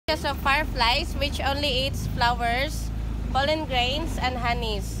Because of fireflies, which only eats flowers, pollen grains, and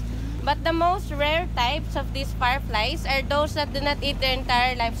honeys. But the most rare types of these fireflies are those that do not eat their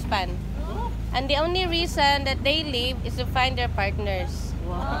entire lifespan. And the only reason that they live is to find their partners.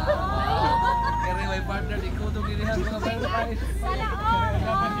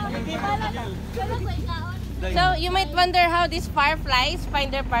 So you might wonder how these fireflies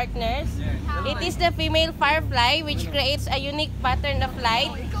find their partners. It is the female firefly which creates a unique pattern of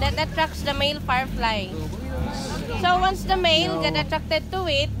light that attracts the male firefly. So once the male get attracted to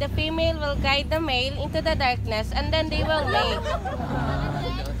it, the female will guide the male into the darkness and then they will mate.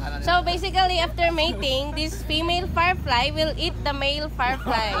 So basically after mating, this female firefly will eat the male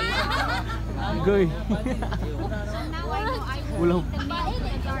firefly. Goy.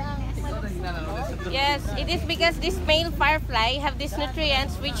 Yes, it is because this male firefly have these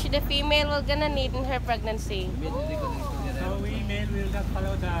nutrients which the female will gonna need in her pregnancy. So we male will not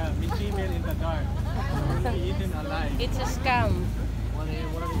follow the female in the dark. Be eaten alive. It's a scam.